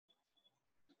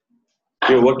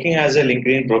you're working as a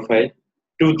LinkedIn profile,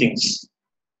 two things.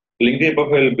 LinkedIn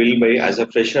profile will build by as a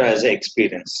fresher as a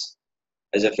experience.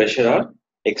 As a fresher or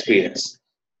experience.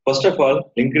 First of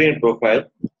all, LinkedIn profile,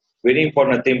 very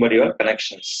important nothing but your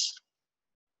connections.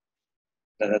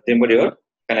 Nothing but your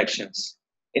connections.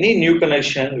 Any new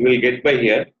connection you will get by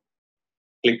here,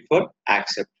 click for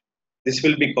accept. This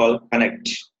will be called connect.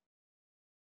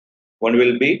 One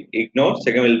will be ignore,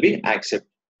 second will be accept.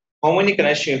 How many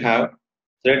connections you have?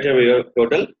 Select your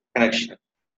total connection.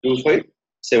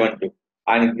 2572.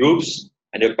 And groups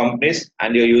and your companies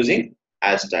and you're using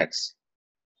hashtags.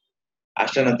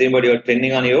 Hashtag nothing but you're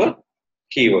trending on your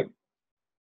keyword.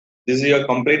 This is your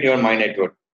complete your my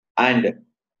network. And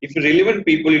if relevant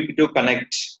people you need to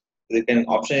connect, the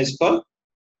option is called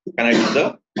connect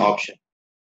the option.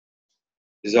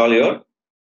 This is all your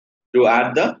to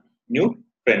add the new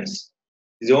friends.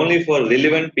 This is only for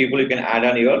relevant people you can add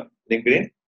on your LinkedIn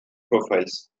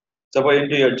profiles. Suppose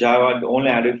into your Java, only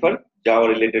add it for Java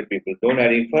related people. Don't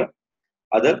add it for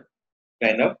other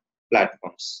kind of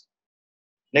platforms.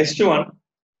 Next one,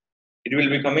 it will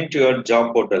be coming to your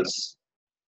job portals.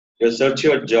 You search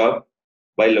your job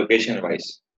by location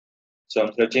wise. So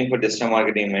I'm searching for digital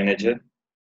marketing manager.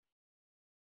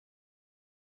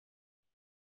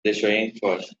 They're showing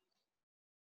for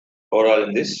overall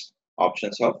in this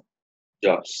options of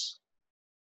jobs.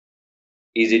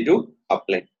 Easy to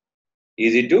apply.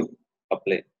 Easy to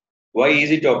apply. Why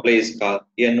easy to apply is called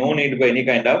here no need by any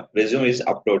kind of resume is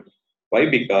upload. Why?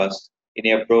 Because in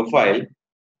your profile,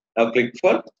 now click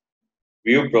for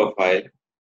view profile.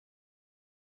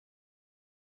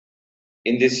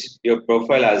 In this, your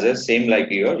profile has a same like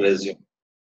your resume.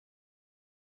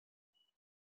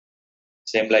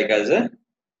 Same like as a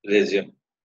resume.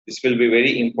 This will be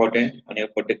very important on your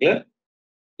particular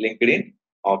LinkedIn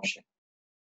option.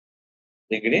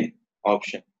 LinkedIn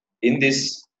option. In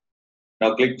this,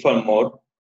 now click for more,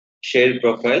 share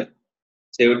profile,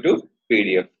 save to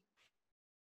PDF.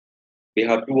 We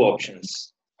have two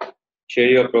options. Share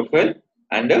your profile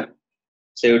and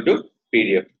save to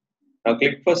PDF. Now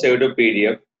click for save to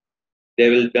PDF. They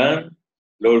will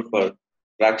download for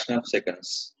fraction of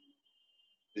seconds.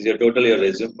 This is your total your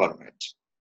resume format.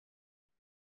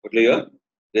 Total your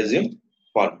resume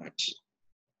format.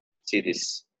 See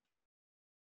this.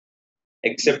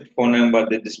 Except phone number,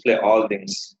 they display all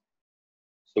things.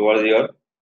 So what are your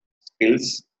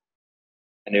skills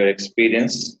and your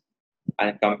experience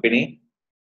and company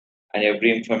and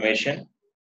every information,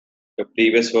 your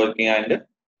previous working and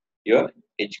your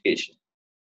education.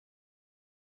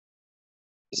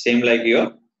 The same like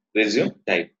your resume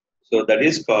type. So that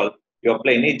is called you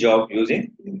apply any job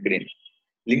using LinkedIn.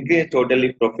 LinkedIn is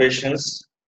totally professionals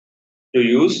to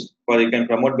use for you can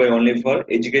promote by only for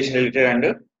education related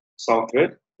and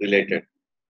software related.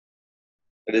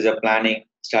 That is a planning,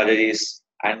 strategies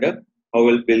and how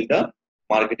we'll build the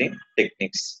marketing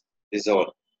techniques. This is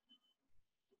all.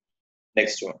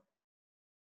 Next one.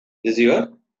 This is your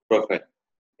profile.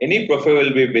 Any profile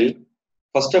will be built.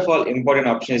 First of all, important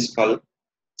option is called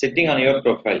setting on your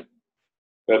profile.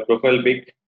 Your profile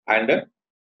pic and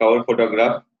cover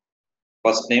photograph,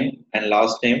 first name and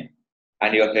last name,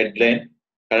 and your headline,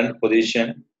 current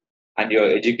position, and your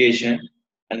education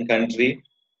and country,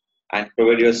 and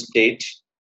provide your state,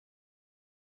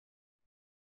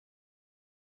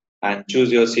 and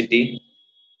choose your city,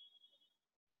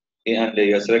 and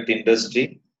your select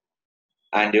industry,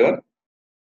 and your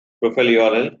profile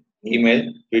URL,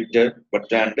 email, Twitter,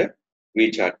 button, and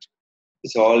WeChat.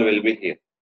 This all will be here.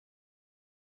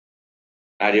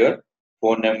 Add your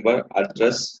phone number,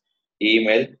 address,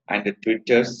 email, and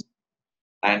Twitters,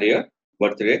 and your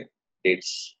birthday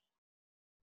dates.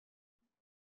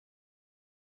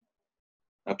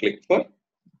 Now click for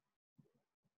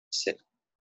save.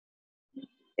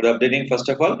 For updating, first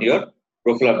of all, your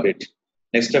profile update.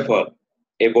 Next of all,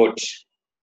 about.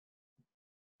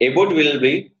 About will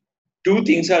be two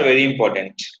things are very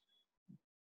important.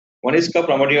 One is to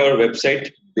promote your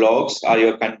website, blogs, or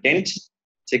your content.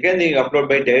 Second thing, upload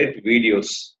by direct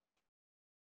videos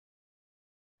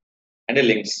and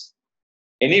links.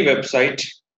 Any website,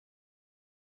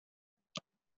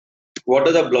 what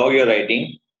are the blog you're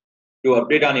writing to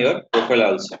update on your profile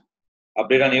also.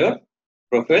 Update on your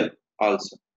profile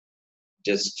also.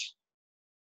 Just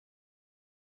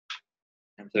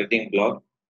I'm selecting blog.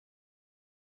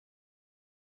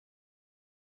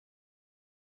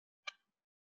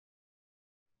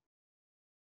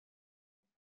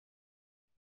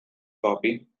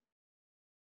 Copy.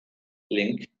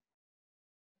 Link.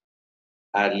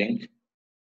 Add link.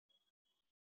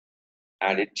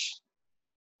 Add it.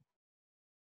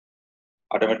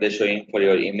 Automatically showing for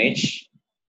your image.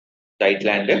 title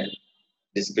and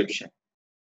description.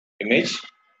 Image,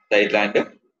 title and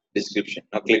description.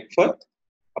 Now click for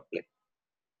apply.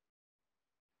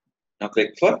 Now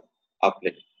click for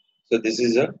apply. So this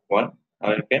is a one.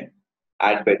 Now you can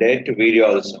add by date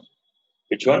video also.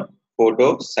 Which one?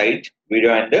 Photo, site,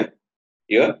 video and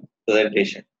your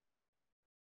presentation.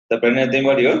 The nothing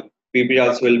but your PPT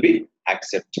also will be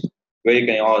accept. Where you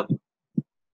can all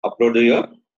upload your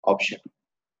option.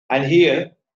 And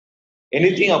here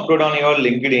anything upload on your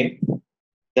LinkedIn,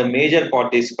 the major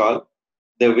part is called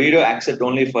the video accept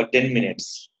only for 10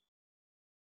 minutes.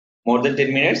 More than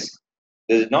 10 minutes,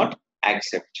 this is not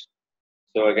accept.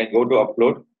 So I can go to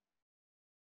upload.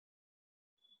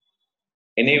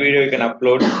 Any video you can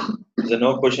upload. There's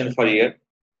no question for here.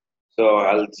 So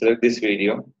I'll select this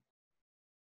video.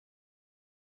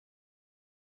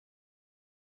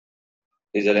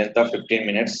 This is a length of 15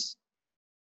 minutes.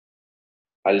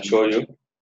 I'll show you.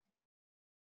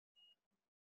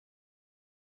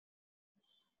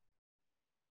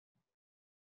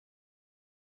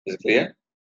 Is it clear?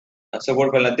 A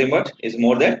support file nothing but is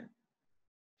more than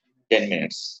 10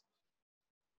 minutes.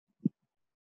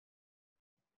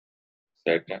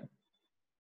 Right.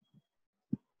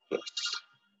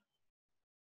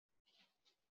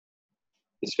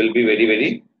 This will be very,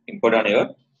 very important on your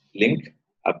link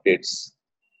updates.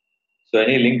 So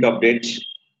any link updates,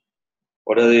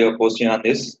 whatever you're posting on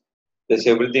this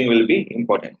everything will be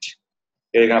important.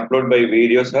 You can upload by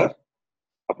videos or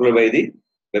upload by the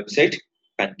website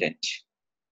content.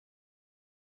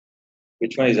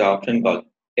 Which one is the option called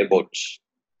about?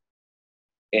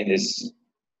 In this,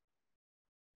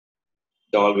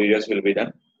 all videos will be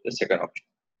done. The second option.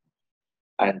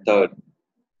 And third,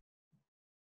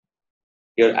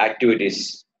 your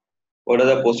activities. What are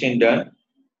the posting done?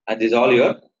 And these all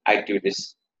your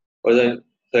activities. What are the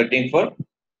setting for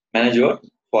manage your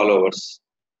followers.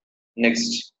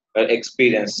 Next, your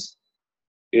experience.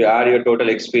 You add your total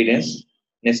experience.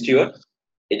 Next, your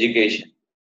education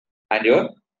and your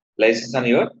license and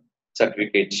your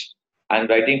certificate. And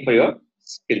writing for your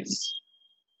skills.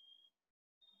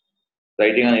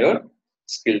 Writing on your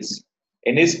skills.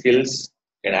 Any skills,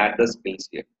 you can add the skills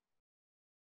here.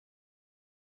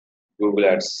 Google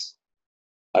Ads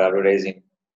or advertising,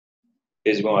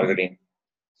 Facebook marketing,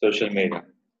 social media.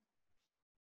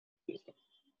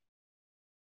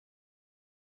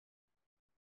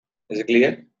 Is it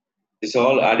clear? This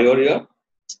all add your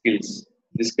skills.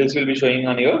 The skills will be showing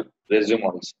on your resume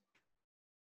also.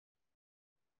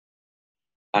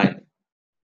 And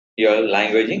your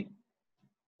languaging,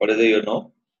 whatever you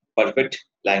know, perfect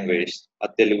language.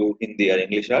 Telugu, Hindi or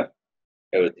English or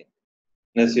everything.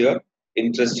 Next your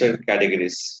interested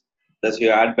categories. Thus you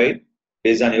add by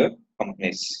based on your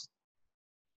companies.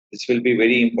 This will be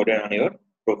very important on your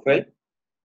profile.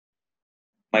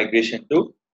 Migration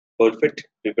to perfect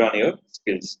depend on your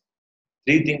skills.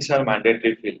 Three things are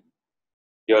mandatory fill.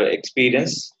 Your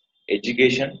experience,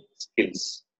 education,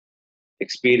 skills.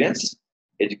 Experience,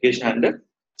 education and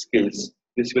skills.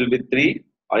 This will be three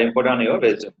are important on your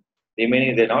resume.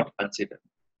 Remaining they not considered.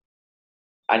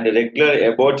 And the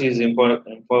regular about is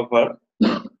important for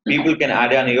people can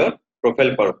add on your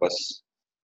profile purpose.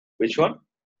 Which one?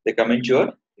 They comment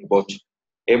your about.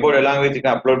 About along with you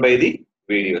can upload by the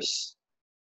videos.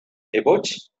 About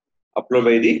upload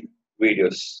by the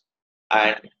videos.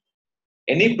 And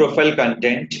any profile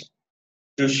content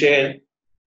to share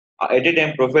at a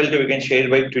time profile we can share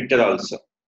by Twitter also.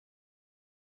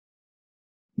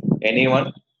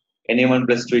 Anyone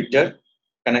plus Twitter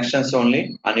connections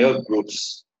only on your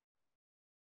groups.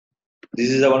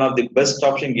 This is one of the best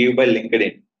option given by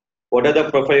LinkedIn. What are the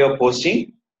profile you're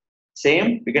posting?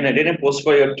 Same, you can edit and post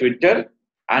for your Twitter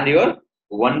and your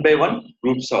one by one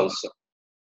groups also.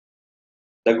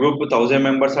 The group with 1,000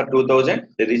 members or 2,000,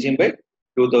 they're reaching by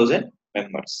 2,000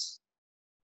 members.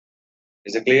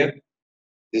 Is it clear?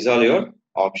 These are your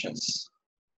options.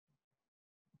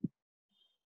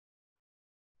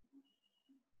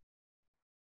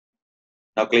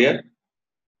 Now clear?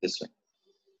 This one.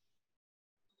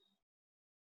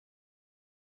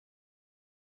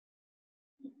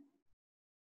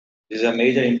 This is a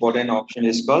major important option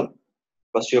is called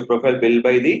first your profile built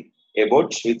by the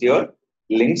about with your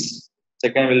links.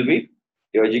 Second will be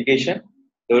your education.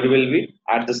 Third will be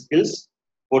add the skills.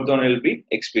 Fourth one will be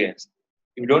experience.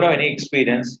 If you don't have any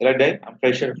experience, I'm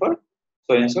fresher for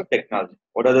so and so technology.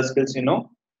 What are the skills you know?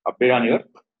 Update on your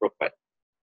profile.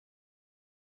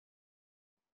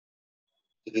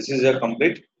 So this is a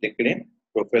complete LinkedIn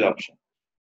profile option.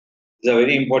 This is a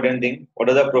very important thing. What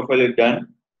are the profile you've done?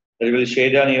 That will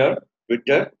share on your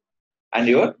Twitter and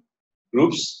your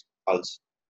groups also.